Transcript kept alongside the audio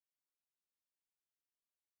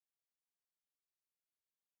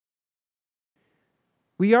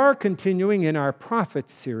We are continuing in our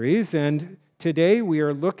prophet series, and today we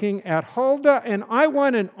are looking at Huldah, and I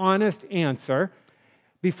want an honest answer.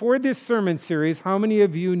 Before this sermon series, how many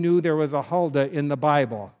of you knew there was a Huldah in the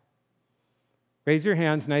Bible? Raise your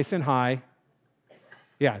hands nice and high.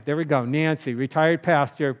 Yeah, there we go. Nancy, retired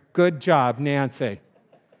pastor. Good job, Nancy.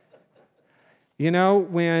 You know,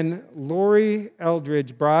 when Lori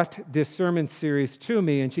Eldridge brought this sermon series to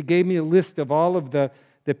me, and she gave me a list of all of the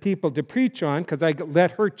people to preach on, because I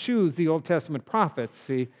let her choose the Old Testament prophets.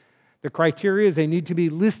 See, the criteria is they need to be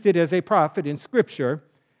listed as a prophet in Scripture.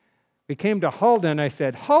 We came to Huldah, and I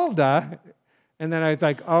said, Huldah? And then I was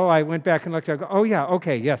like, I went back and looked. I go,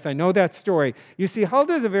 okay, yes, I know that story. You see,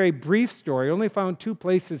 Huldah is a very brief story, only found 2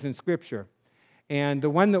 places in Scripture. And the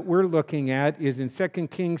one that we're looking at is in 2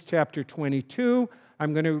 Kings chapter 22.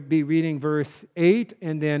 I'm going to be reading verse 8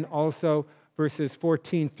 and then also verses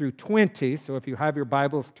 14 through 20. So if you have your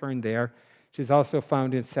Bibles, turn there. Which is also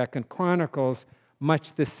found in 2 Chronicles,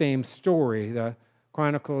 much the same story. The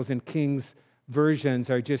Chronicles and Kings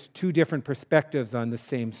versions are just 2 different perspectives on the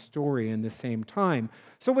same story in the same time.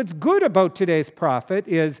 So what's good about today's prophet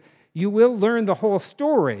is you will learn the whole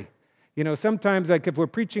story. You know, sometimes, like if we're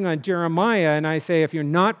preaching on Jeremiah and I say, if you're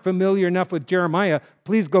not familiar enough with Jeremiah,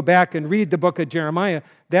 please go back and read the book of Jeremiah.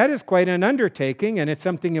 That is quite an undertaking, and it's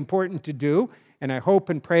something important to do. And I hope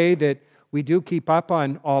and pray that we do keep up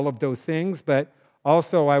on all of those things. But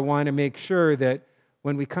also, I want to make sure that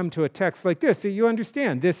when we come to a text like this, that you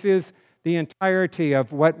understand this is the entirety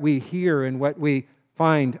of what we hear and what we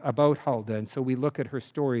find about Huldah. And so we look at her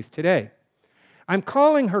stories today. I'm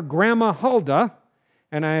calling her Grandma Huldah.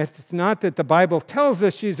 And it's not that the Bible tells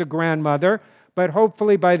us she's a grandmother, but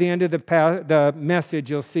hopefully by the end of the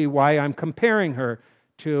message, you'll see why I'm comparing her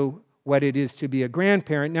to what it is to be a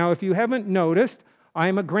grandparent. Now, if you haven't noticed,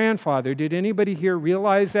 I'm a grandfather. Did anybody here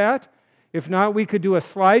realize that? If not, we could do a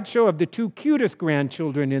slideshow of the 2 cutest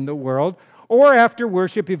grandchildren in the world. Or after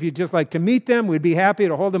worship, if you'd just like to meet them, we'd be happy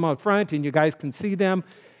to hold them out front and you guys can see them.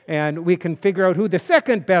 And we can figure out who the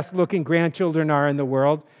second best looking grandchildren are in the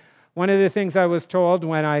world. One of the things I was told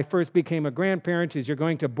when I first became a grandparent is you're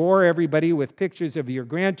going to bore everybody with pictures of your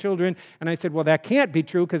grandchildren. And I said, well, that can't be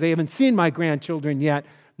true because they haven't seen my grandchildren yet.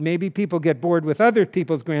 Maybe people get bored with other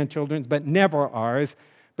people's grandchildren, but never ours.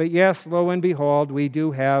 But yes, lo and behold, we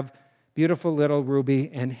do have beautiful little Ruby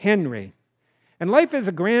and Henry. And life as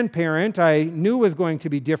a grandparent, I knew was going to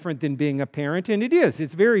be different than being a parent, and it is.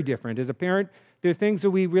 It's very different. As a parent, there are things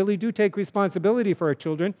that we really do take responsibility for our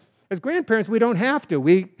children. As grandparents, we don't have to.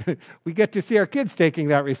 We get to see our kids taking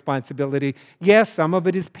that responsibility. Yes, some of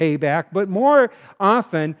it is payback, but more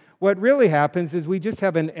often, what really happens is we just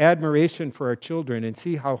have an admiration for our children and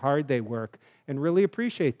see how hard they work and really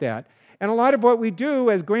appreciate that. And a lot of what we do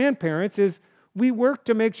as grandparents is we work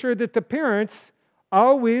to make sure that the parents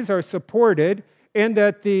always are supported and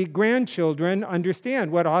that the grandchildren understand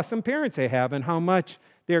what awesome parents they have and how much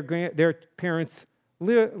their parents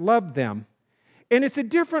love them. And it's a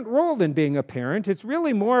different role than being a parent. It's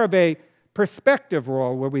really more of a perspective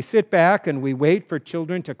role where we sit back and we wait for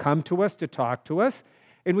children to come to us, to talk to us,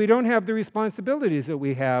 and we don't have the responsibilities that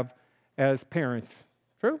we have as parents.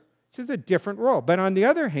 True? This is a different role. But on the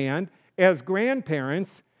other hand, as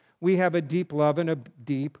grandparents, we have a deep love and a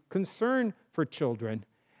deep concern for children.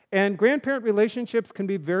 And grandparent relationships can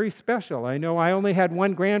be very special. I know I only had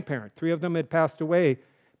 1 grandparent. 3 of them had passed away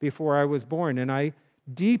before I was born, and I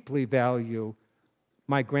deeply value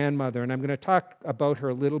my grandmother, and I'm going to talk about her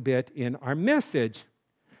a little bit in our message.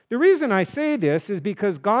 The reason I say this is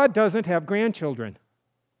because God doesn't have grandchildren.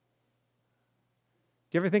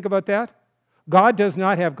 Do you ever think about that? God does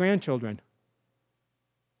not have grandchildren.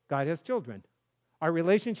 God has children. Our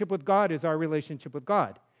relationship with God is our relationship with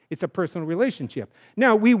God. It's a personal relationship.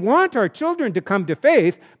 Now, we want our children to come to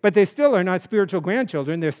faith, but they still are not spiritual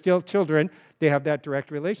grandchildren. They're still children. They have that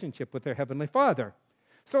direct relationship with their Heavenly Father.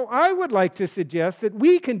 So I would like to suggest that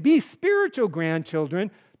we can be spiritual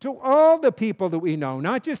grandchildren to all the people that we know,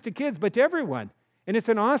 not just to kids, but to everyone. And it's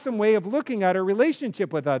an awesome way of looking at our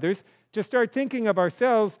relationship with others to start thinking of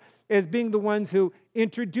ourselves as being the ones who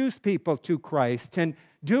introduce people to Christ and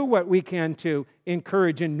do what we can to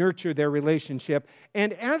encourage and nurture their relationship.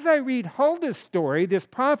 And as I read Huldah's story, this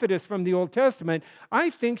prophetess from the Old Testament,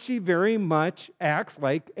 I think she very much acts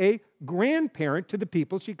like a grandparent to the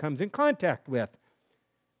people she comes in contact with.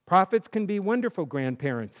 Prophets can be wonderful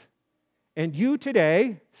grandparents. And you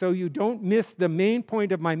today, so you don't miss the main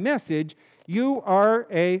point of my message, you are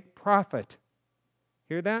a prophet.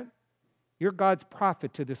 Hear that? You're God's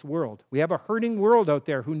prophet to this world. We have a hurting world out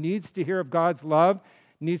there who needs to hear of God's love,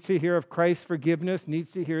 needs to hear of Christ's forgiveness,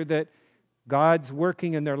 needs to hear that God's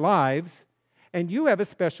working in their lives. And you have a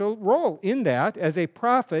special role in that as a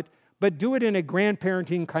prophet, but do it in a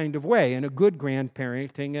grandparenting kind of way, in a good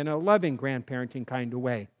grandparenting and a loving grandparenting kind of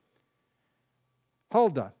way.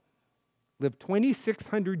 Huldah lived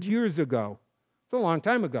 2,600 years ago. It's a long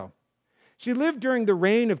time ago. She lived during the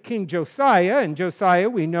reign of King Josiah, and Josiah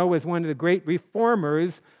we know was one of the great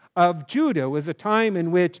reformers of Judah. It was a time in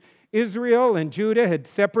which Israel and Judah had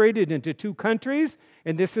separated into two countries,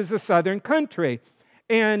 and this is a southern country.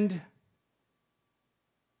 And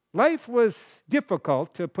life was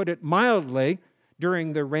difficult, to put it mildly,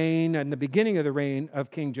 during the reign and the beginning of the reign of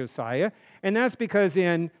King Josiah. And that's because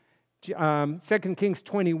in 2 Kings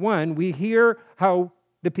 21, we hear how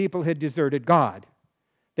the people had deserted God.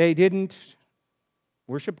 They didn't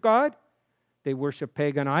worship God. They worshiped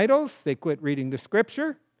pagan idols. They quit reading the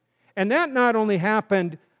Scripture. And that not only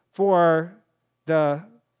happened for the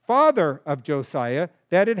father of Josiah,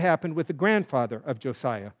 that had happened with the grandfather of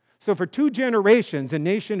Josiah. So for 2 generations, the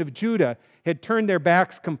nation of Judah had turned their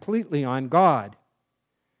backs completely on God.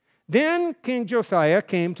 Then King Josiah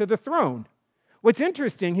came to the throne. What's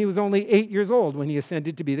interesting, he was only 8 years old when he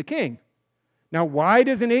ascended to be the king. Now, why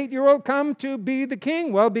does an 8-year-old come to be the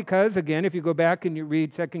king? Well, because, again, if you go back and you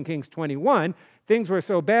read 2 Kings 21, things were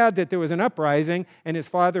so bad that there was an uprising and his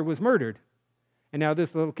father was murdered. And now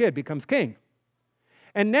this little kid becomes king.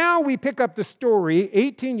 And now we pick up the story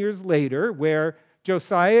 18 years later, where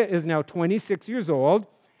Josiah is now 26 years old,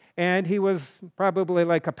 and he was probably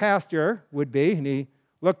like a pastor would be, and he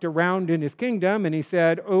looked around in his kingdom and he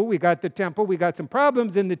said, oh, we got the temple, we got some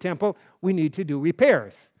problems in the temple, we need to do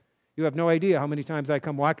repairs. You have no idea how many times I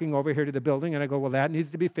come walking over here to the building and I go, well, that needs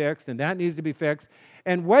to be fixed and that needs to be fixed.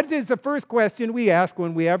 And what is the first question we ask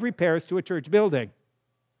when we have repairs to a church building?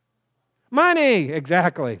 Money,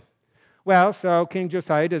 exactly. Well, so King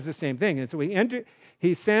Josiah does the same thing. And so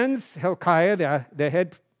he sends Hilkiah, the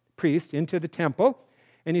head priest, into the temple,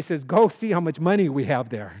 and he says, go see how much money we have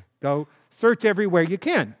there. Go search everywhere you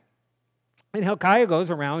can. And Hilkiah goes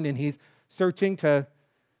around and he's searching to,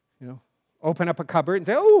 open up a cupboard and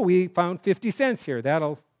say, oh, we found 50 cents here.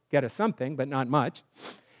 That'll get us something, but not much.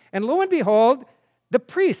 And lo and behold, the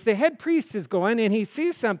priest, the head priest, is going and he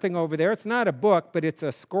sees something over there. It's not a book, but it's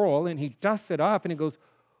a scroll, and he dusts it off and he goes,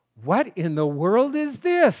 what in the world is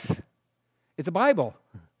this? It's a Bible.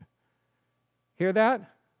 Hear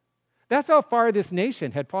that? That's how far this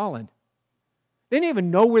nation had fallen. They didn't even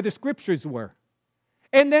know where the Scriptures were.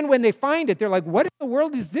 And then when they find it, they're like, what in the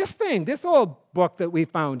world is this thing, this old book that we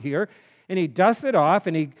found here? And he dusts it off,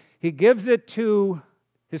 and he gives it to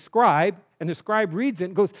his scribe, and the scribe reads it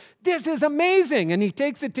and goes, this is amazing. And he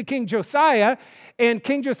takes it to King Josiah, and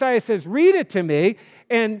King Josiah says, read it to me.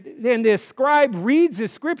 And then this scribe reads the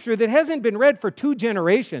Scripture that hasn't been read for 2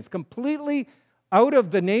 generations, completely out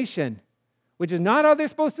of the nation, which is not how they're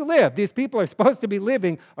supposed to live. These people are supposed to be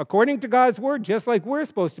living according to God's word, just like we're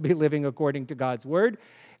supposed to be living according to God's word.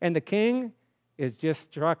 And the king is just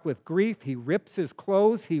struck with grief. He rips his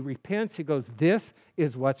clothes. He repents. He goes, this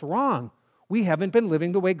is what's wrong. We haven't been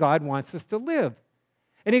living the way God wants us to live.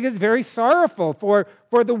 And he gets very sorrowful for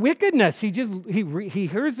the wickedness. He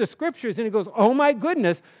hears the Scriptures and he goes, oh my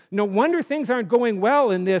goodness, no wonder things aren't going well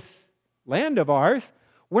in this land of ours.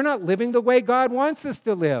 We're not living the way God wants us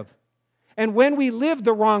to live. And when we live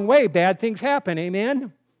the wrong way, bad things happen.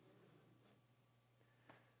 Amen?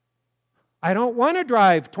 I don't want to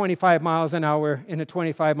drive 25 miles an hour in a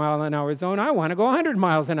 25-mile-an-hour zone. I want to go 100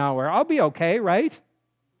 miles an hour. I'll be okay, right?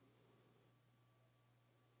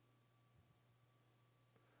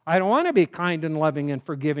 I don't want to be kind and loving and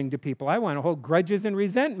forgiving to people. I want to hold grudges and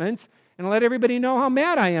resentments and let everybody know how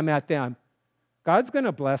mad I am at them. God's going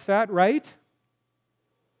to bless that, right?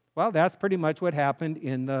 Well, that's pretty much what happened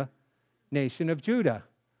in the nation of Judah.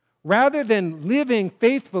 Rather than living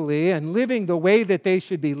faithfully and living the way that they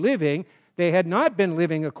should be living, they had not been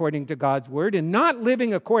living according to God's word, and not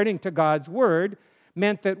living according to God's word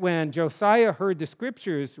meant that when Josiah heard the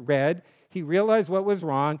Scriptures read, he realized what was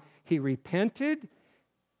wrong, he repented,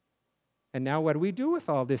 and now what do we do with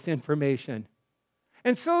all this information?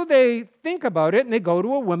 And so they think about it, and they go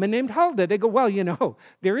to a woman named Huldah. They go, well,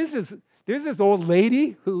 there's this old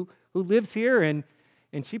lady who lives here, and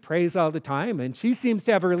she prays all the time, and she seems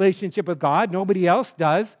to have a relationship with God. Nobody else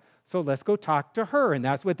does. So let's go talk to her. And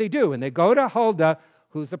that's what they do. And they go to Huldah,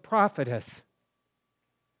 who's a prophetess.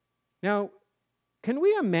 Now, can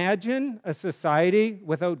we imagine a society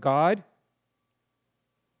without God?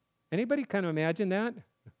 Anybody kind of imagine that?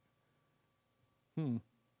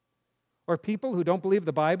 Or people who don't believe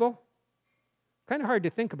the Bible? Kind of hard to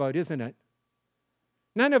think about, isn't it?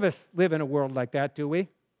 None of us live in a world like that, do we?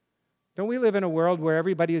 Don't we live in a world where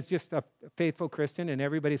everybody is just a faithful Christian and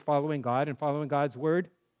everybody's following God and following God's word?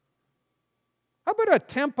 How about a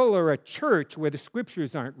temple or a church where the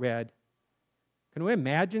scriptures aren't read? Can we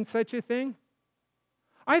imagine such a thing?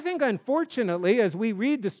 I think, unfortunately, as we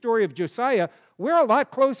read the story of Josiah, we're a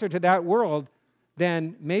lot closer to that world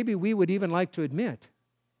than maybe we would even like to admit.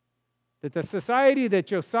 That the society that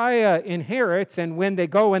Josiah inherits, and when they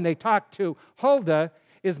go and they talk to Huldah,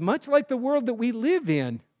 is much like the world that we live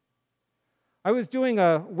in. I was doing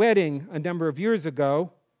a wedding a number of years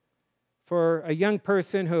ago for a young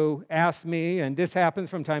person who asked me, and this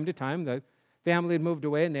happens from time to time, the family had moved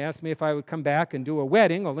away and they asked me if I would come back and do a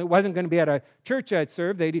wedding, only it wasn't going to be at a church I'd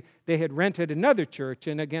served. They had rented another church,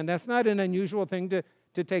 and again, that's not an unusual thing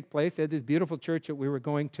to take place. They had this beautiful church that we were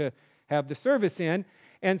going to have the service in,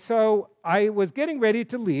 and so I was getting ready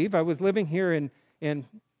to leave. I was living here in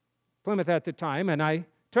Plymouth at the time, and I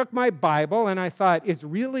took my Bible, and I thought, it's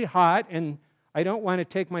really hot, and I don't want to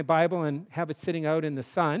take my Bible and have it sitting out in the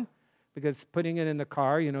sun, because putting it in the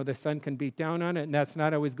car, the sun can beat down on it, and that's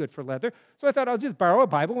not always good for leather. So I thought, I'll just borrow a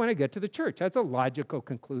Bible when I get to the church. That's a logical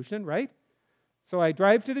conclusion, right? So I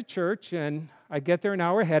drive to the church, and I get there an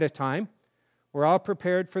hour ahead of time. We're all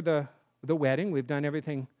prepared for the wedding. We've done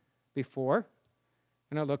everything before.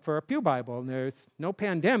 And I look for a pew Bible, and there's no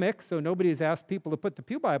pandemic, so nobody's asked people to put the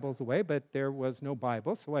pew Bibles away, but there was no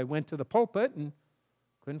Bible. So I went to the pulpit and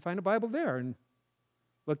couldn't find a Bible there, and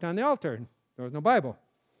looked on the altar, and there was no Bible.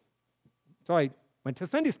 So I went to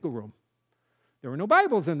Sunday school room. There were no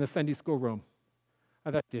Bibles in the Sunday school room.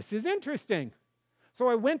 I thought, this is interesting. So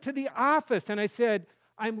I went to the office, and I said,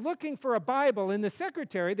 I'm looking for a Bible. And the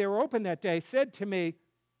secretary, they were open that day, said to me,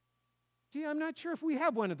 gee, I'm not sure if we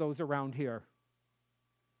have one of those around here.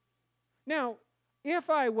 Now,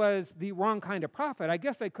 if I was the wrong kind of prophet, I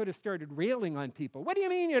guess I could have started railing on people. What do you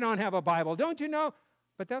mean you don't have a Bible? Don't you know?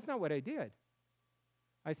 But that's not what I did.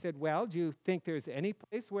 I said, well, do you think there's any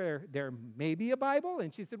place where there may be a Bible?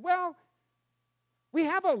 And she said, well, we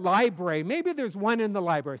have a library. Maybe there's one in the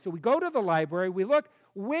library. So we go to the library. We look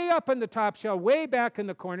way up on the top shelf, way back in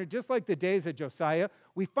the corner, just like the days of Josiah.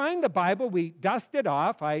 We find the Bible. We dust it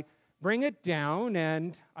off. I bring it down,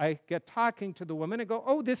 and I get talking to the woman and go,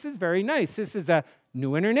 oh, this is very nice. This is a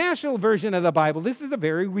New International Version of the Bible. This is a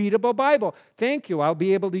very readable Bible. Thank you. I'll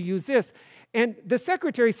be able to use this. And the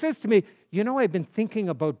secretary says to me, I've been thinking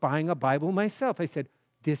about buying a Bible myself. I said,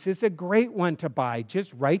 this is a great one to buy.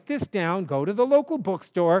 Just write this down, go to the local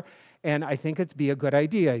bookstore, and I think it'd be a good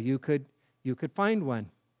idea. You could find one.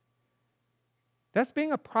 That's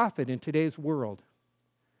being a prophet in today's world.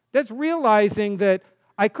 That's realizing that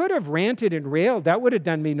I could have ranted and railed. That would have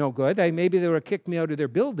done me no good. Maybe they would have kicked me out of their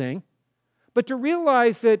building. But to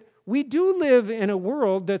realize that we do live in a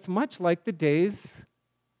world that's much like the days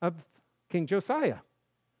of King Josiah.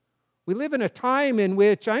 We live in a time in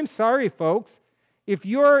which, I'm sorry, folks, if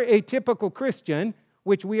you're a typical Christian,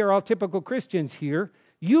 which we are all typical Christians here,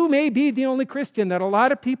 you may be the only Christian that a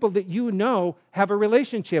lot of people that you know have a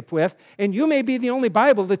relationship with, and you may be the only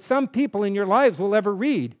Bible that some people in your lives will ever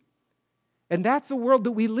read. And that's the world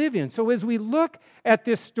that we live in. So as we look at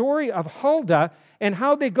this story of Huldah and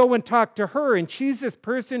how they go and talk to her, and she's this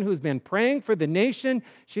person who's been praying for the nation,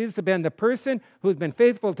 she's been the person who's been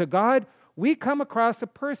faithful to God, we come across a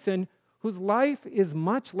person whose life is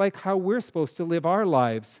much like how we're supposed to live our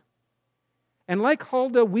lives. And like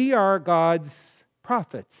Huldah, we are God's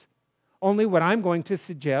prophets. Only what I'm going to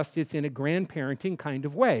suggest is in a grandparenting kind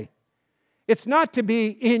of way. It's not to be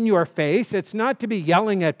in your face. It's not to be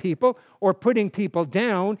yelling at people or putting people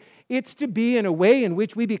down. It's to be in a way in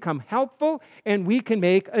which we become helpful and we can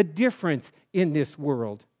make a difference in this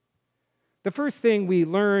world. The first thing we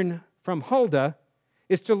learn from Huldah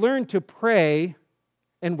is to learn to pray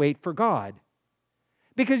and wait for God.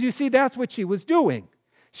 Because you see, that's what she was doing.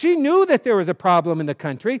 She knew that there was a problem in the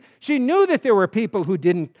country. She knew that there were people who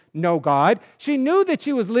didn't know God. She knew that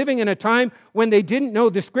she was living in a time when they didn't know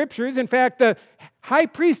the Scriptures. In fact, the high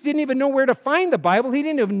priest didn't even know where to find the Bible. He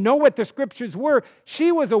didn't even know what the Scriptures were.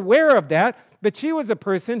 She was aware of that, but she was a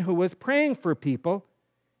person who was praying for people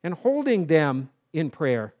and holding them in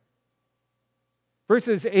prayer.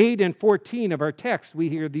 Verses 8 and 14 of our text, we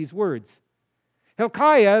hear these words.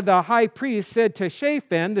 Hilkiah, the high priest, said to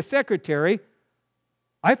Shaphan, the secretary,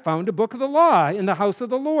 I found a book of the law in the house of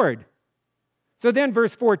the Lord. So then,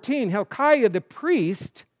 verse 14, Hilkiah the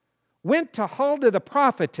priest went to Huldah the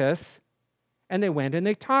prophetess, and they went and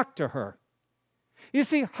they talked to her. You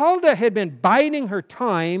see, Huldah had been biding her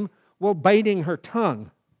time while biting her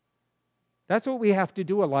tongue. That's what we have to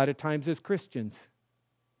do a lot of times as Christians.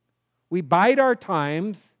 We bide our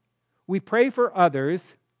times, we pray for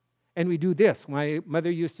others, And we do this. My mother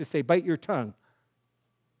used to say, bite your tongue.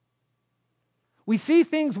 We see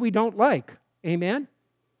things we don't like. Amen?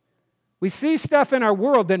 We see stuff in our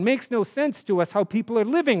world that makes no sense to us, how people are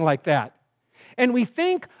living like that. And we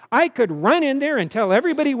think, I could run in there and tell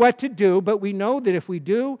everybody what to do, but we know that if we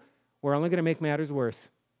do, we're only going to make matters worse.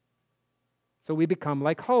 So we become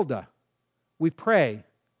like Huldah. We pray,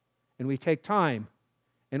 and we take time,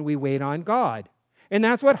 and we wait on God. And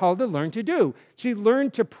that's what Huldah learned to do. She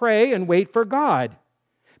learned to pray and wait for God.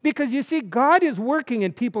 Because you see, God is working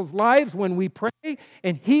in people's lives when we pray,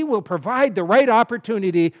 and He will provide the right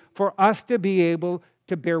opportunity for us to be able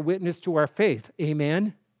to bear witness to our faith.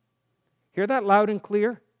 Amen? Hear that loud and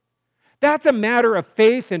clear? That's a matter of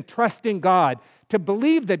faith and trusting God, to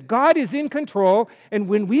believe that God is in control, and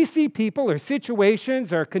when we see people or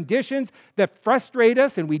situations or conditions that frustrate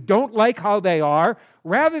us and we don't like how they are,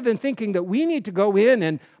 rather than thinking that we need to go in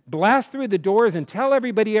and blast through the doors and tell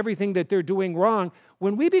everybody everything that they're doing wrong,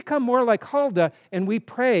 when we become more like Huldah and we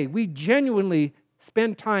pray, we genuinely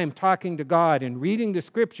spend time talking to God and reading the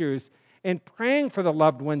Scriptures and praying for the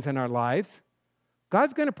loved ones in our lives,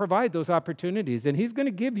 God's going to provide those opportunities, and He's going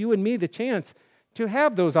to give you and me the chance to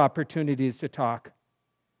have those opportunities to talk.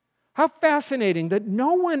 How fascinating that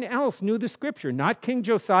no one else knew the Scripture, not King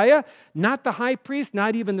Josiah, not the high priest,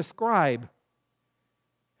 not even the scribe.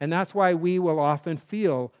 And that's why we will often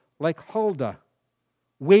feel like Huldah,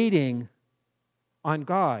 waiting on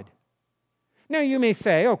God. Now you may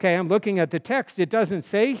say, okay, I'm looking at the text. It doesn't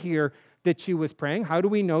say here that she was praying. How do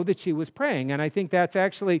we know that she was praying? And I think that's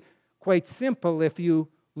actually quite simple if you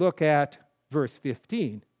look at verse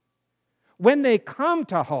 15. When they come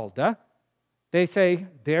to Huldah, they say,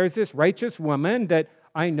 there's this righteous woman that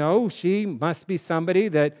I know she must be somebody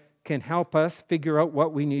that can help us figure out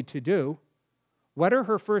what we need to do. What are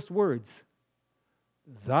her first words?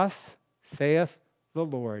 Thus saith the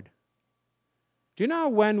Lord. Do you know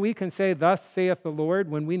when we can say, thus saith the Lord?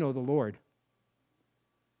 When we know the Lord.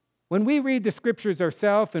 When we read the Scriptures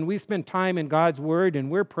ourselves and we spend time in God's Word and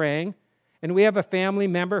we're praying, and we have a family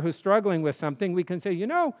member who's struggling with something, we can say, you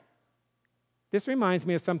know, this reminds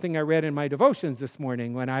me of something I read in my devotions this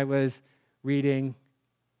morning when I was reading,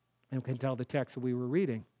 and can tell the text that we were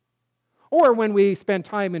reading. Or when we spend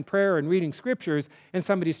time in prayer and reading Scriptures and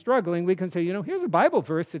somebody's struggling, we can say, you know, here's a Bible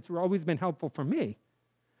verse that's always been helpful for me.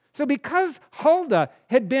 So because Huldah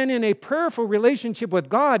had been in a prayerful relationship with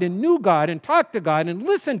God and knew God and talked to God and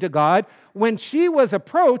listened to God, when she was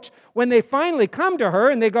approached, when they finally come to her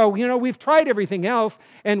and they go, you know, we've tried everything else,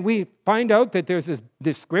 and we find out that there's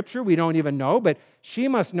this Scripture we don't even know, but she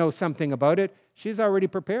must know something about it, she's already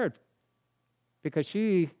prepared because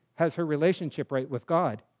she has her relationship right with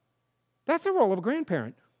God. That's the role of a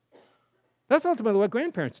grandparent. That's ultimately what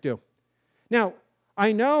grandparents do. Now,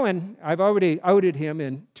 I know, and I've already outed him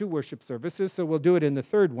in 2 worship services, so we'll do it in the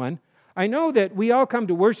 3rd one. I know that we all come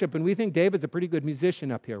to worship and we think David's a pretty good musician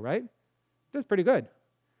up here, right? That's pretty good.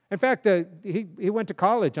 In fact, he went to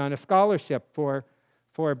college on a scholarship for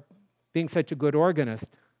being such a good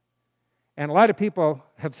organist. And a lot of people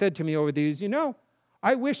have said to me over the years, you know,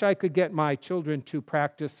 I wish I could get my children to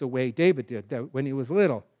practice the way David did when he was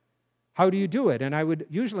little. How do you do it? And I would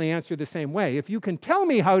usually answer the same way. If you can tell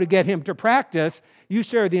me how to get him to practice, you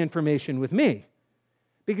share the information with me.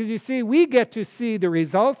 Because you see, we get to see the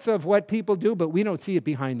results of what people do, but we don't see it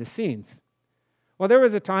behind the scenes. Well, there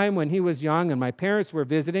was a time when he was young and my parents were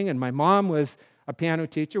visiting and my mom was a piano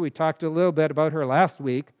teacher. We talked a little bit about her last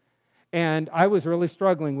week. And I was really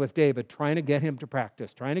struggling with David, trying to get him to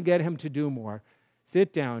practice, trying to get him to do more.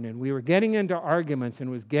 Sit down. And we were getting into arguments and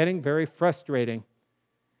it was getting very frustrating.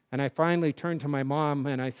 And I finally turned to my mom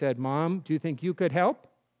and I said, Mom, do you think you could help?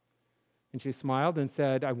 And she smiled and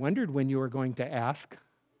said, I wondered when you were going to ask.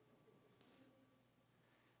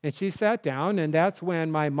 And she sat down, and that's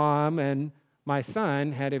when my mom and my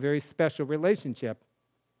son had a very special relationship.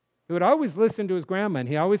 He would always listen to his grandma, and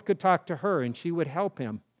he always could talk to her, and she would help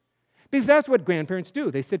him. Because that's what grandparents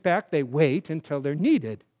do. They sit back, they wait until they're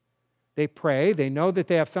needed. They pray. They know that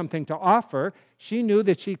they have something to offer. She knew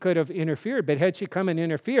that she could have interfered, but had she come and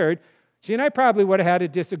interfered, she and I probably would have had a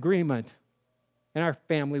disagreement. In our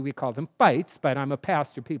family, we call them fights, but I'm a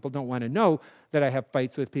pastor. People don't want to know that I have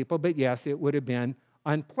fights with people, but yes, it would have been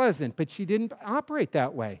unpleasant. But she didn't operate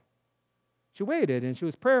that way. She waited, and she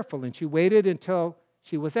was prayerful, and she waited until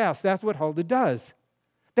she was asked. That's what Huldah does.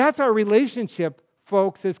 That's our relationship,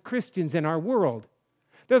 folks, as Christians in our world.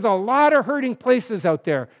 There's a lot of hurting places out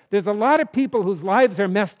there. There's a lot of people whose lives are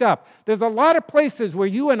messed up. There's a lot of places where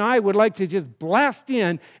you and I would like to just blast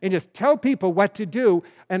in and just tell people what to do,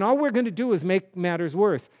 and all we're going to do is make matters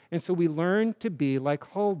worse. And so we learn to be like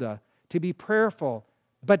Huldah, to be prayerful,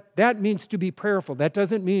 But that means to be prayerful. That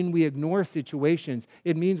doesn't mean we ignore situations.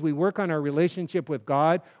 It means we work on our relationship with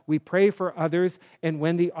God, we pray for others, and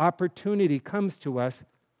when the opportunity comes to us,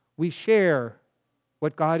 we share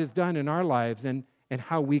what God has done in our lives and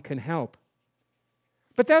how we can help.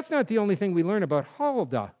 But that's not the only thing we learn about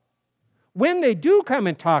Huldah. When they do come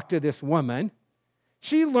and talk to this woman,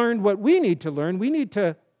 she learned what we need to learn. We need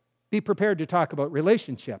to be prepared to talk about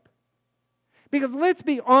relationship. Because let's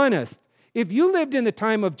be honest, if you lived in the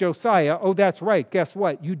time of Josiah, oh, that's right, guess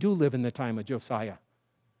what? You do live in the time of Josiah.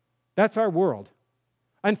 That's our world.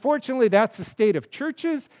 Unfortunately, that's the state of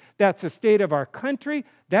churches. That's the state of our country.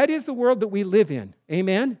 That is the world that we live in.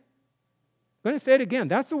 Amen? I'm going to say it again.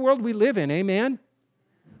 That's the world we live in. Amen?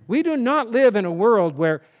 We do not live in a world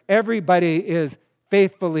where everybody is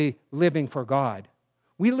faithfully living for God.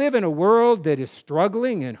 We live in a world that is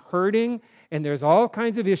struggling and hurting, and there's all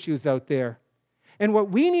kinds of issues out there. And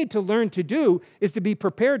what we need to learn to do is to be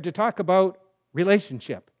prepared to talk about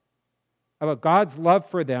relationship, about God's love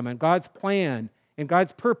for them and God's plan and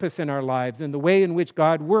God's purpose in our lives and the way in which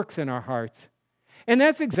God works in our hearts. And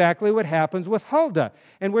that's exactly what happens with Huldah.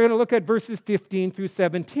 And we're going to look at verses 15 through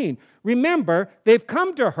 17. Remember, they've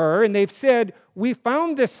come to her and they've said, we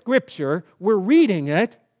found this scripture, we're reading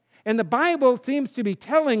it, and the Bible seems to be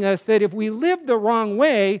telling us that if we live the wrong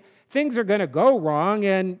way, things are going to go wrong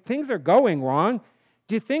and things are going wrong.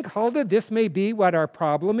 Do you think, Huldah, this may be what our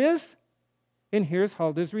problem is? And here's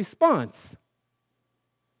Huldah's response.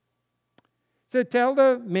 So tell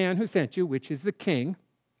the man who sent you, which is the king,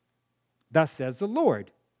 thus says the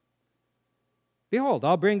Lord, behold,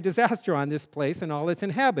 I'll bring disaster on this place and all its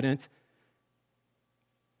inhabitants.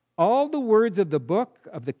 All the words of the book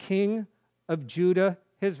of the king of Judah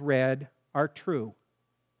has read are true.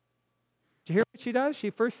 Do you hear what she does? She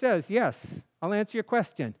first says, yes, I'll answer your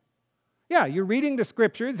question. Yeah, you're reading the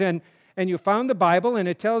scriptures and you found the Bible, and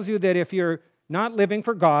it tells you that if you're not living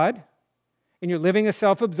for God and you're living a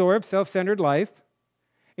self-absorbed, self-centered life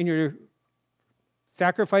and you're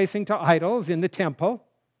sacrificing to idols in the temple,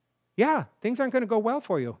 yeah, things aren't going to go well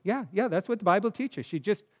for you. Yeah, that's what the Bible teaches. She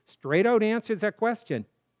just straight out answers that question.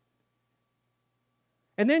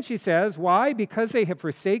 And then she says, why? Because they have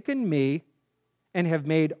forsaken me and have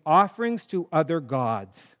made offerings to other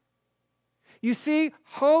gods. You see,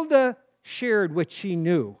 Huldah shared what she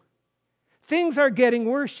knew. Things are getting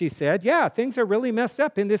worse, she said. Yeah, things are really messed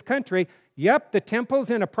up in this country. Yep, the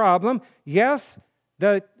temple's in a problem. Yes,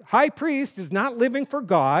 the high priest is not living for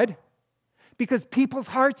God because people's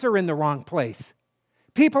hearts are in the wrong place.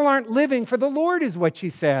 People aren't living for the Lord, is what she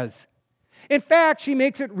says. In fact, she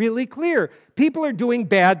makes it really clear. People are doing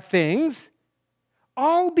bad things,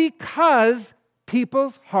 all because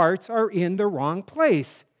people's hearts are in the wrong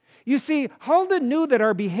place. You see, Huldah knew that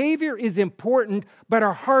our behavior is important, but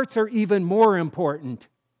our hearts are even more important.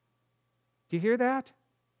 Do you hear that?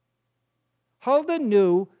 Huldah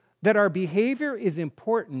knew that our behavior is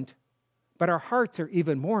important, but our hearts are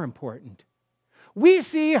even more important. We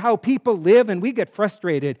see how people live and we get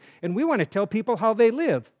frustrated, and we want to tell people how they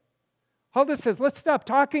live. Huldah says, let's stop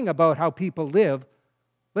talking about how people live.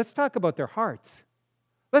 Let's talk about their hearts.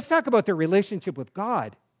 Let's talk about their relationship with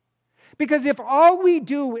God. Because if all we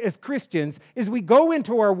do as Christians is we go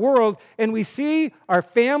into our world and we see our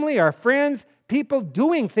family, our friends, people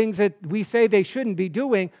doing things that we say they shouldn't be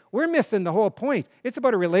doing, we're missing the whole point. It's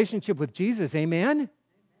about a relationship with Jesus, amen?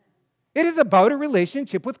 It is about a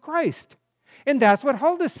relationship with Christ. And that's what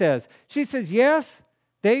Huldah says. She says, yes,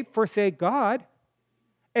 they forsake God,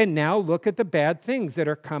 and now look at the bad things that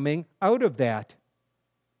are coming out of that.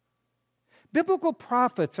 Biblical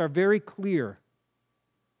prophets are very clear.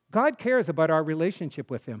 God cares about our relationship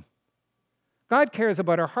with Him. God cares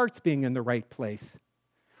about our hearts being in the right place.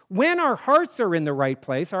 When our hearts are in the right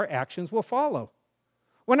place, our actions will follow.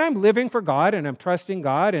 When I'm living for God and I'm trusting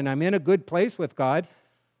God and I'm in a good place with God,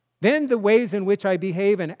 then the ways in which I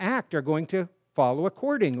behave and act are going to follow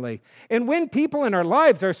accordingly. And when people in our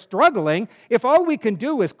lives are struggling, if all we can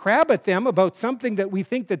do is crab at them about something that we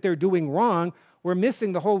think that they're doing wrong, we're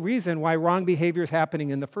missing the whole reason why wrong behavior is happening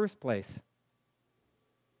in the first place.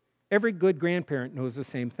 Every good grandparent knows the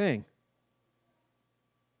same thing.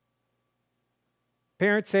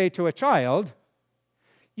 Parents say to a child,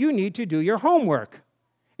 you need to do your homework.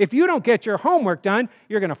 If you don't get your homework done,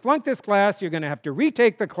 you're going to flunk this class, you're going to have to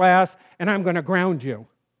retake the class, and I'm going to ground you.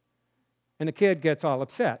 And the kid gets all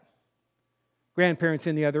upset. Grandparents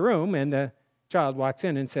in the other room, and the child walks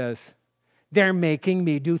in and says, they're making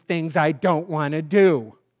me do things I don't want to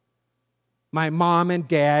do. My mom and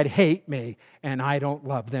dad hate me, and I don't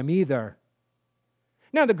love them either.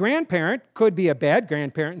 Now, the grandparent could be a bad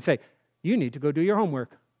grandparent and say, you need to go do your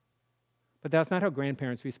homework. But that's not how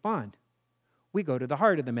grandparents respond. We go to the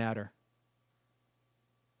heart of the matter.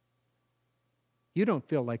 You don't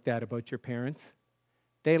feel like that about your parents.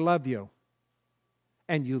 They love you,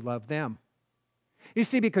 and you love them. You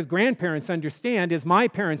see, because grandparents understand, as my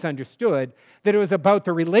parents understood, that it was about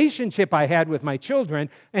the relationship I had with my children,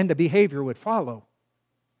 and the behavior would follow.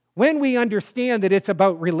 When we understand that it's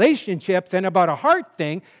about relationships and about a heart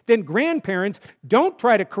thing, then grandparents don't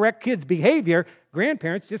try to correct kids' behavior.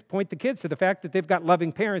 Grandparents just point the kids to the fact that they've got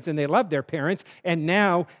loving parents and they love their parents, and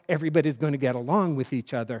now everybody's going to get along with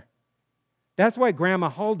each other. That's why Grandma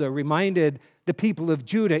Huldah reminded the people of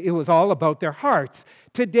Judah it was all about their hearts.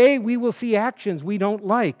 Today we will see actions we don't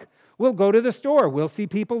like. We'll go to the store. We'll see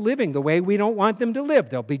people living the way we don't want them to live.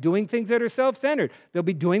 They'll be doing things that are self-centered. They'll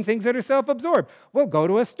be doing things that are self-absorbed. We'll go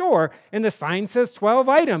to a store and the sign says 12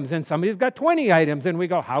 items and somebody's got 20 items and we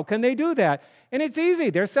go, how can they do that? And it's easy.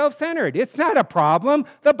 They're self-centered. It's not a problem.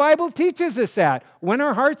 The Bible teaches us that. When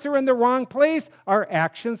our hearts are in the wrong place, our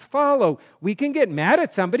actions follow. We can get mad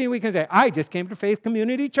at somebody and we can say, I just came to Faith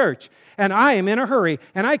Community Church and I am in a hurry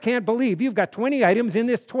and I can't believe you've got 20 items in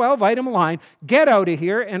this 12-item line. Get out of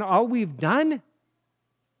here. And all we've done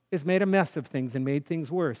is made a mess of things and made things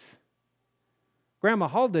worse. Grandma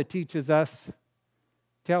Huldah teaches us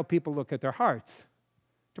to help people look at their hearts,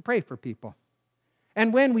 to pray for people.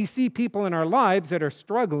 And when we see people in our lives that are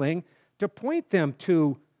struggling, to point them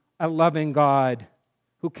to a loving God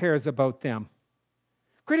who cares about them.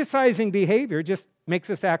 Criticizing behavior just makes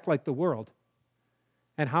us act like the world.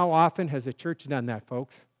 And how often has the church done that,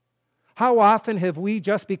 folks? How often have we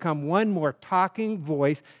just become one more talking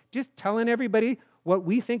voice, just telling everybody what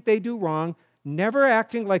we think they do wrong, never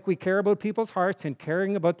acting like we care about people's hearts and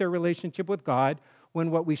caring about their relationship with God,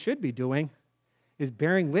 when what we should be doing is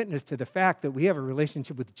bearing witness to the fact that we have a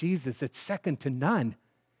relationship with Jesus that's second to none.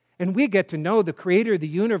 And we get to know the creator of the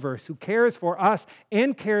universe who cares for us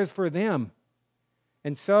and cares for them.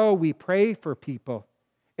 And so we pray for people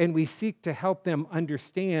and we seek to help them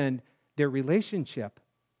understand their relationship.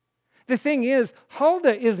 The thing is,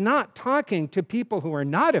 Huldah is not talking to people who are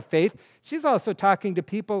not of faith. She's also talking to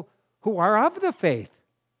people who are of the faith.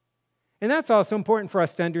 And that's also important for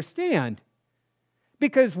us to understand.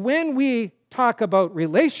 Because when we talk about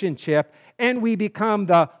relationship and we become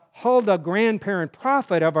the Huldah grandparent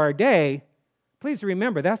prophet of our day, please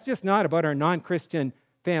remember that's just not about our non-Christian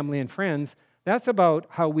family and friends. That's about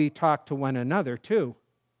how we talk to one another too.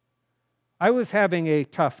 I was having a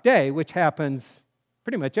tough day, which happens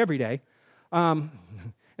pretty much every day, and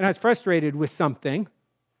I was frustrated with something,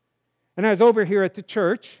 and I was over here at the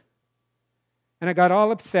church, and I got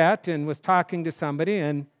all upset and was talking to somebody,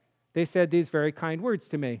 and they said these very kind words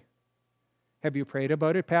to me. Have you prayed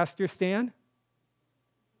about it, Pastor Stan?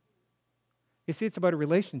 You see, it's about a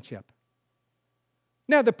relationship.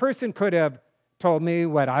 Now, the person could have told me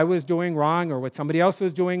what I was doing wrong or what somebody else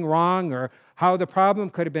was doing wrong or how the problem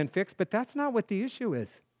could have been fixed, but that's not what the issue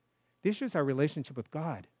is. The issue is our relationship with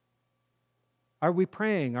God. Are we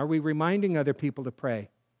praying? Are we reminding other people to pray?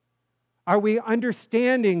 Are we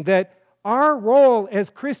understanding that our role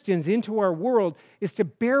as Christians into our world is to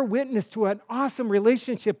bear witness to an awesome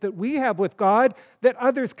relationship that we have with God that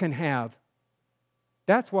others can have?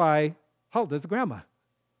 That's why Huldah's grandma.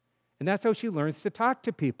 And that's how she learns to talk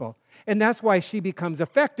to people. And that's why she becomes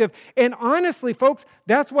effective. And honestly, folks,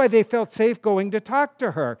 that's why they felt safe going to talk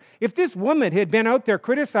to her. If this woman had been out there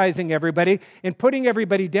criticizing everybody and putting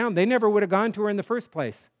everybody down, they never would have gone to her in the first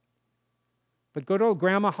place. But good old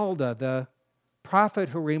Grandma Huldah, the prophet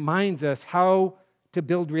who reminds us how to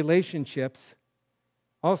build relationships,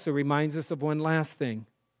 also reminds us of one last thing.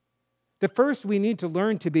 That first, we need to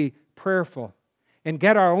learn to be prayerful and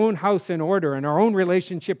get our own house in order and our own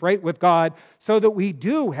relationship right with God so that we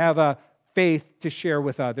do have a faith to share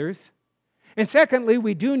with others. And secondly,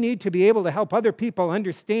 we do need to be able to help other people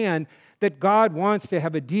understand that God wants to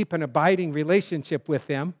have a deep and abiding relationship with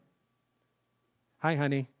them. Hi,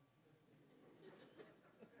 honey.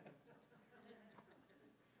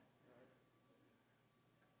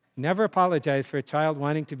 Never apologize for a child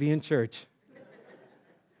wanting to be in church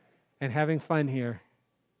and having fun here.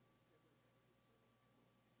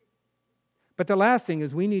 But the last thing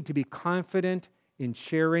is we need to be confident in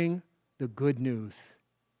sharing the good news.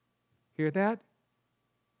 Hear that?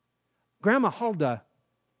 Grandma Huldah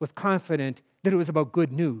was confident that it was about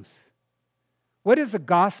good news. What does the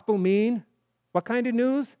gospel mean? What kind of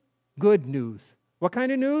news? Good news. What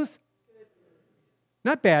kind of news?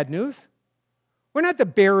 Not bad news. We're not the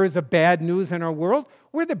bearers of bad news in our world.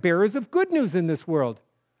 We're the bearers of good news in this world.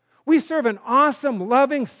 We serve an awesome,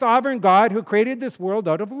 loving, sovereign God who created this world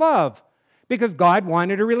out of love because God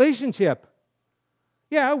wanted a relationship.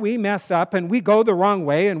 Yeah, we mess up and we go the wrong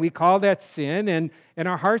way and we call that sin, and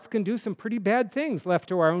our hearts can do some pretty bad things left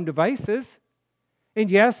to our own devices.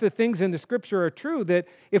 And yes, the things in the Scripture are true, that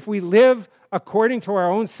if we live according to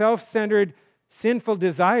our own self-centered, sinful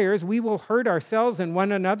desires, we will hurt ourselves and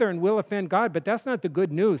one another and will offend God. But that's not the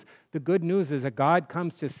good news. The good news is that God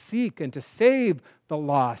comes to seek and to save the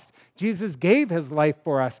lost. Jesus gave his life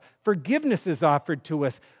for us. Forgiveness is offered to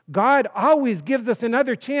us. God always gives us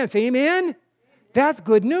another chance. Amen? That's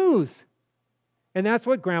good news. And that's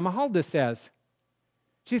what Grandma Hulda says.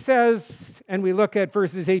 She says, and we look at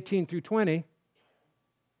verses 18 through 20,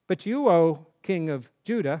 "But you, O King of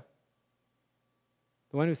Judah,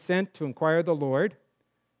 the one who sent to inquire the Lord,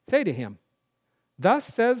 say to him, 'Thus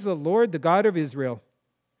says the Lord, the God of Israel,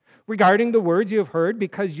 regarding the words you have heard,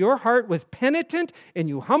 because your heart was penitent and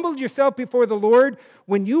you humbled yourself before the Lord,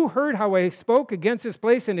 when you heard how I spoke against this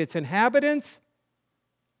place and its inhabitants,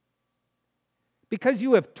 because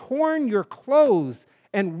you have torn your clothes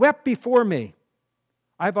and wept before me,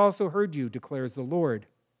 I've also heard you, declares the Lord.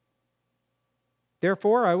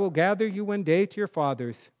 Therefore I will gather you one day to your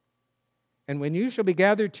fathers, and when you shall be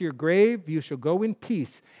gathered to your grave, you shall go in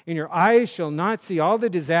peace, and your eyes shall not see all the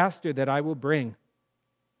disaster that I will bring.'"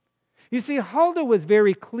 You see, Hulda was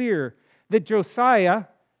very clear that Josiah,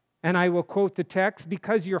 and I will quote the text,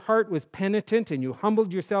 "because your heart was penitent and you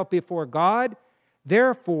humbled yourself before God,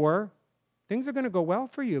 therefore things are going to go well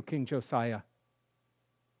for you, King Josiah."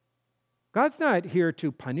 God's not here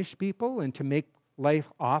to punish people and to make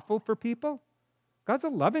life awful for people. God's a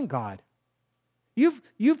loving God.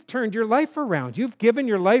 You've turned your life around. You've given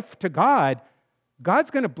your life to God.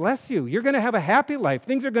 God's going to bless you. You're going to have a happy life.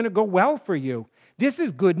 Things are going to go well for you. This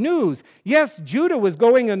is good news. Yes, Judah was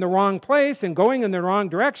going in the wrong place and going in the wrong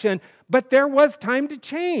direction, but there was time to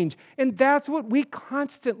change. And that's what we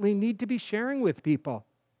constantly need to be sharing with people.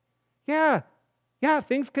 Yeah,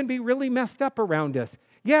 things can be really messed up around us.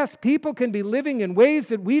 Yes, people can be living in ways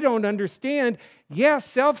that we don't understand. Yes,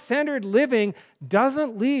 self-centered living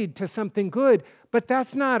doesn't lead to something good, but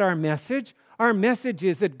that's not our message. Our message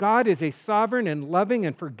is that God is a sovereign and loving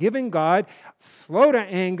and forgiving God, slow to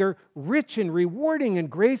anger, rich and rewarding in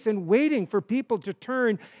grace, and waiting for people to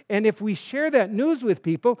turn. And if we share that news with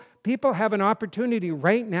people, people have an opportunity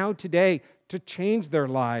right now today to change their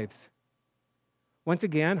lives. Once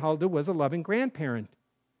again, Hulda was a loving grandparent.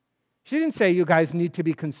 She didn't say, "You guys need to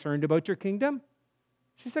be concerned about your kingdom."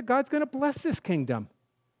 She said, "God's going to bless this kingdom.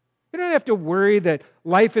 You don't have to worry that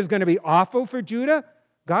life is going to be awful for Judah.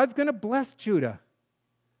 God's going to bless Judah.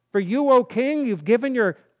 For you, O king, you've given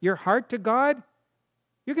your heart to God.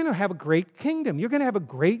 You're going to have a great kingdom. You're going to have a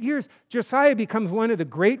great years." Josiah becomes one of the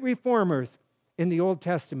great reformers in the Old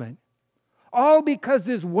Testament. All because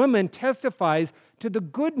this woman testifies to the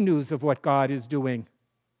good news of what God is doing.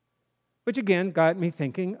 Which again got me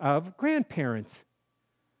thinking of grandparents.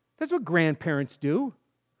 That's what grandparents do.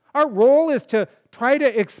 Our role is to try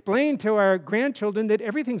to explain to our grandchildren that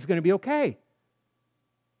everything's going to be okay.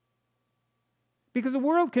 Because the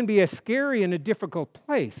world can be a scary and a difficult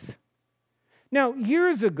place. Now,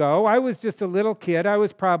 years ago, I was just a little kid. I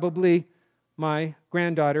was probably my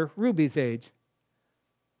granddaughter Ruby's age.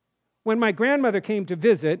 When my grandmother came to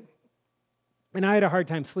visit, and I had a hard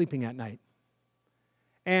time sleeping at night.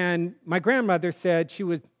 And my grandmother said she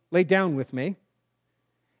would lay down with me.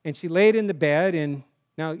 And she laid in the bed. And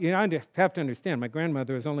now, you have to understand, my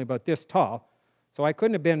grandmother was only about this tall. So I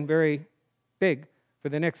couldn't have been very big for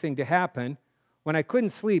the next thing to happen. When I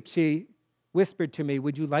couldn't sleep, she whispered to me,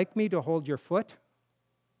 "Would you like me to hold your foot?"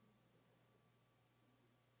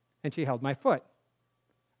 And she held my foot.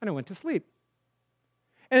 And I went to sleep.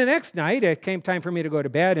 And the next night, it came time for me to go to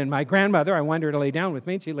bed, and my grandmother, I wanted her to lay down with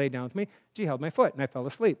me, and she laid down with me. She held my foot, and I fell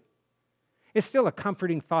asleep. It's still a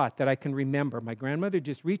comforting thought that I can remember. My grandmother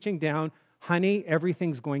just reaching down, "Honey,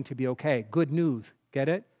 everything's going to be okay." Good news. Get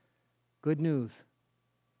it? Good news.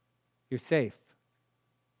 You're safe.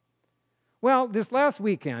 Well, this last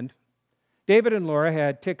weekend, David and Laura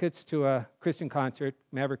had tickets to a Christian concert,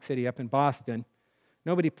 Maverick City up in Boston.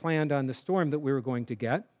 Nobody planned on the storm that we were going to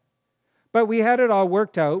get. But we had it all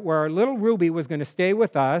worked out where our little Ruby was going to stay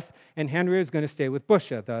with us and Henry was going to stay with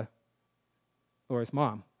Busha, Laura's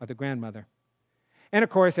mom, or the grandmother. And of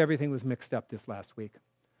course, everything was mixed up this last week.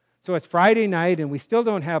 So it's Friday night and we still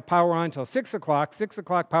don't have power on until 6 o'clock. 6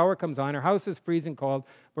 o'clock power comes on. Our house is freezing cold.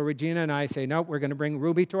 But Regina and I say, "No, we're going to bring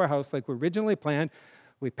Ruby to our house like we originally planned."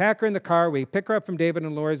 We pack her in the car. We pick her up from David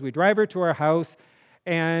and Laura's. We drive her to our house.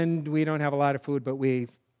 And we don't have a lot of food, but we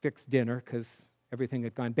fixed dinner because everything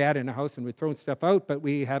had gone bad in the house and we'd thrown stuff out, but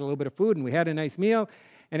we had a little bit of food and we had a nice meal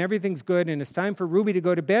and everything's good and it's time for Ruby to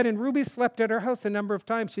go to bed, and Ruby slept at our house a number of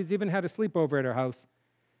times. She's even had a sleepover at our house.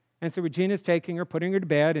 And so Regina's taking her, putting her to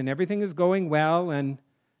bed, and everything is going well. And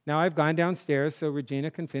now I've gone downstairs so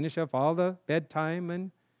Regina can finish up all the bedtime.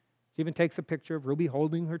 And she even takes a picture of Ruby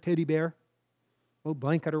holding her teddy bear, little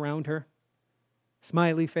blanket around her,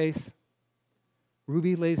 smiley face.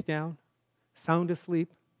 Ruby lays down, sound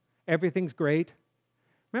asleep. Everything's great.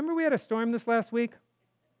 Remember we had a storm this last week?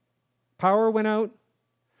 Power went out.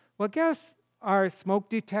 Well, guess our smoke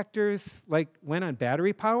detectors went on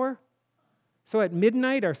battery power. So at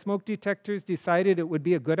midnight, our smoke detectors decided it would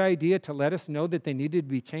be a good idea to let us know that they needed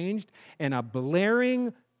to be changed, and a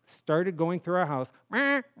blaring started going through our house.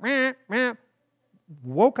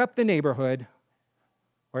 Woke up the neighborhood,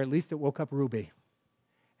 or at least it woke up Ruby.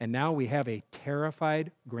 And now we have a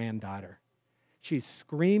terrified granddaughter. She's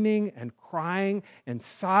screaming and crying and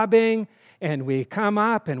sobbing, and we come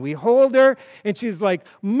up and we hold her, and she's like,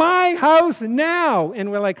 "My house now!" And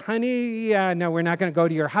we're like, "Honey, no, we're not going to go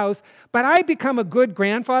to your house." But I become a good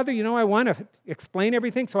grandfather. I want to explain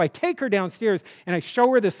everything. So I take her downstairs, and I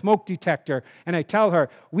show her the smoke detector, and I tell her,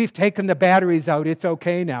 "We've taken the batteries out. It's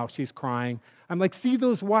okay now." She's crying. I'm like, "See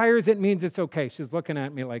those wires? It means it's okay." She's looking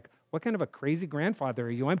at me like, "What kind of a crazy grandfather are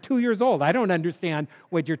you? I'm 2 years old. I don't understand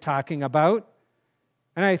what you're talking about."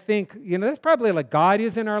 And I think, that's probably like God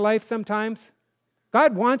is in our life sometimes.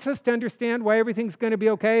 God wants us to understand why everything's going to be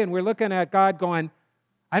okay, and we're looking at God going,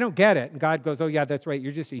 "I don't get it." And God goes, "Oh yeah, that's right.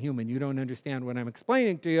 You're just a human. You don't understand what I'm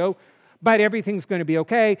explaining to you, but everything's going to be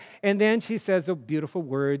okay." And then she says the beautiful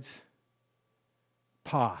words,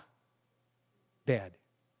 "Pa, bed."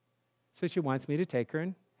 So she wants me to take her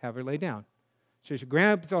and have her lay down. So she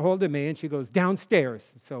grabs a hold of me and she goes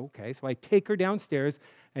downstairs. So I take her downstairs.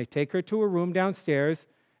 I take her to her room downstairs.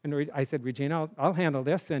 And I said, "Regina, I'll handle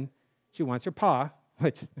this." And she wants her pa,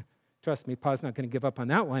 which, trust me, pa's not going to give up on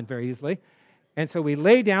that one very easily. And so we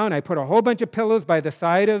lay down. I put a whole bunch of pillows by the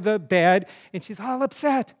side of the bed, and she's all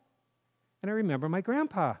upset. And I remember my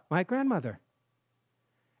grandmother.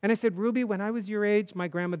 And I said, "Ruby, when I was your age, my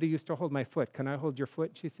grandmother used to hold my foot. Can I hold your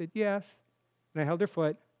foot?" She said, "Yes." And I held her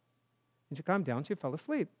foot. And she calmed down, she fell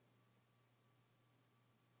asleep.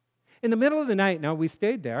 In the middle of the night, now we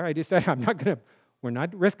stayed there. I decided we're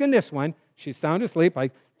not risking this one. She's sound asleep.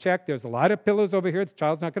 I checked, there's a lot of pillows over here. The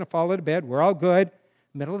child's not going to fall out of bed. We're all good.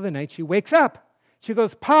 Middle of the night, she wakes up. She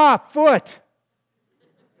goes, "Pa, foot."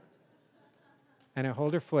 And I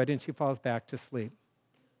hold her foot and she falls back to sleep.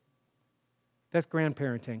 That's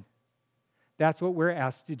grandparenting. That's what we're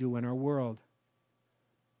asked to do in our world.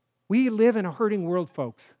 We live in a hurting world,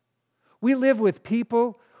 folks. We live with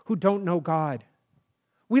people who don't know God.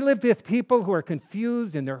 We live with people who are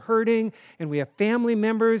confused and they're hurting, and we have family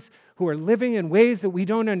members who are living in ways that we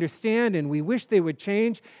don't understand and we wish they would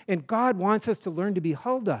change, and God wants us to learn to be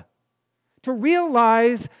Huldah, to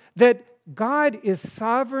realize that God is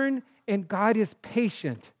sovereign and God is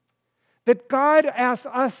patient, that God asks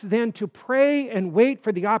us then to pray and wait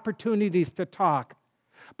for the opportunities to talk.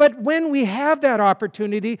 But when we have that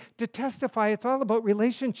opportunity to testify, it's all about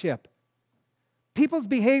relationship. People's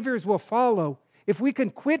behaviors will follow if we can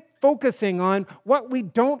quit focusing on what we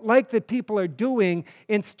don't like that people are doing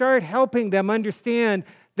and start helping them understand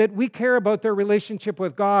that we care about their relationship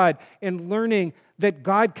with God and learning that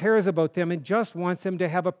God cares about them and just wants them to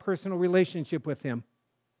have a personal relationship with Him.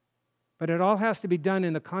 But it all has to be done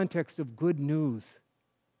in the context of good news.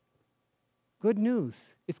 Good news.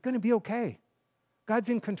 It's going to be okay. God's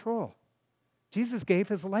in control. Jesus gave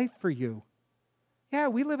His life for you. Yeah,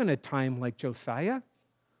 we live in a time like Josiah.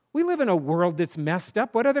 We live in a world that's messed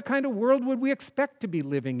up. What other kind of world would we expect to be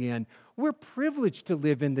living in? We're privileged to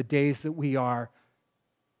live in the days that we are.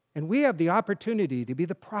 And we have the opportunity to be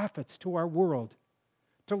the prophets to our world,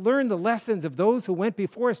 to learn the lessons of those who went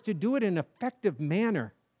before us, to do it in an effective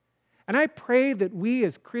manner. And I pray that we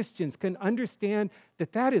as Christians can understand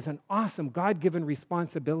that that is an awesome God-given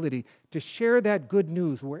responsibility to share that good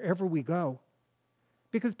news wherever we go.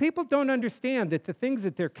 Because people don't understand that the things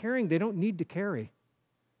that they're carrying, they don't need to carry.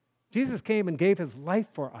 Jesus came and gave His life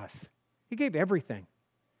for us. He gave everything.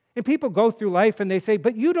 And people go through life and they say,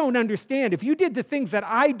 "But you don't understand. If you did the things that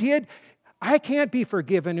I did, I can't be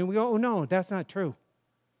forgiven." And we go, "Oh no, that's not true.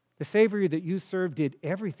 The Savior that you serve did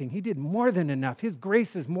everything. He did more than enough. His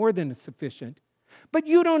grace is more than sufficient. But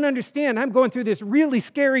you don't understand. I'm going through this really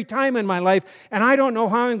scary time in my life, and I don't know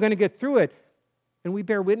how I'm going to get through it." And we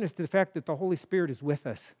bear witness to the fact that the Holy Spirit is with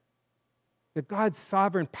us, that God's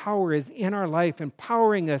sovereign power is in our life,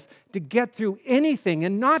 empowering us to get through anything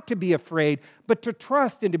and not to be afraid, but to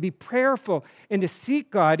trust and to be prayerful and to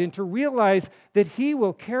seek God and to realize that He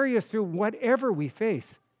will carry us through whatever we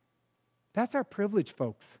face. That's our privilege,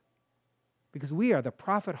 folks, because we are the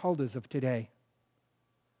prophet Huldas of today.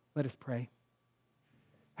 Let us pray.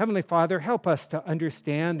 Heavenly Father, help us to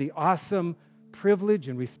understand the awesome privilege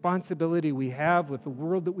and responsibility we have with the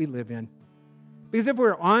world that we live in. Because if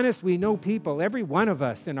we're honest, we know people, every one of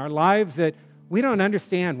us in our lives, that we don't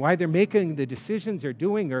understand why they're making the decisions they're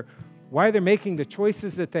doing or why they're making the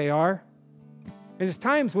choices that they are. And there's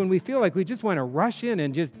times when we feel like we just want to rush in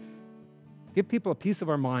and just give people a piece of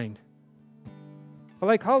our mind. But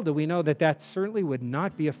like Huldah, we know that that certainly would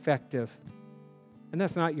not be effective, and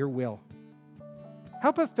that's not your will.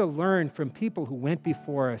 Help us to learn from people who went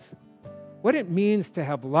before us what it means to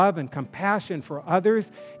have love and compassion for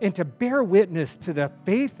others and to bear witness to the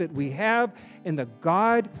faith that we have in the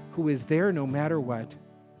God who is there no matter what.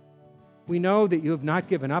 We know that you have not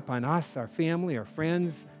given up on us, our family, our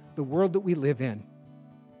friends, the world that we live in.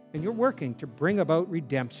 And you're working to bring about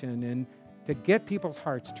redemption and to get people's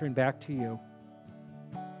hearts turned back to you.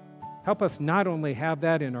 Help us not only have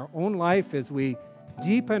that in our own life as we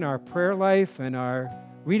deepen our prayer life and our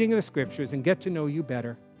reading of the Scriptures and get to know you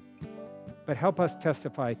better, but help us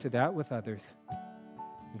testify to that with others.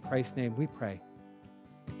 In Christ's name we pray.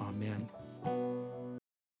 Amen.